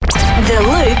The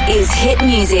Loop is hit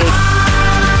music.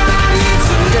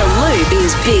 The Loop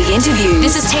is big interviews.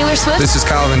 This is Taylor Swift. This is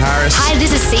Calvin Harris. Hi,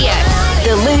 this is Sia.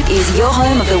 The Loop is your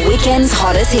home of the weekend's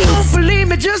hottest hits. Don't believe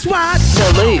me, just watch. The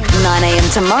Loop, 9 a.m.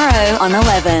 tomorrow on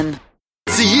 11.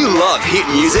 Do you love hit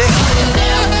music?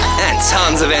 And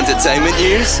tons of entertainment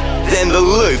news? Then The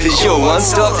Loop is your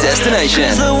one-stop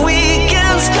destination. The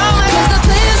weekend's coming.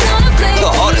 The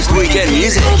hottest weekend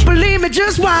music. Don't believe me,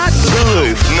 just watch. The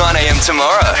Loop, 9 a.m.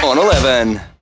 tomorrow on 11.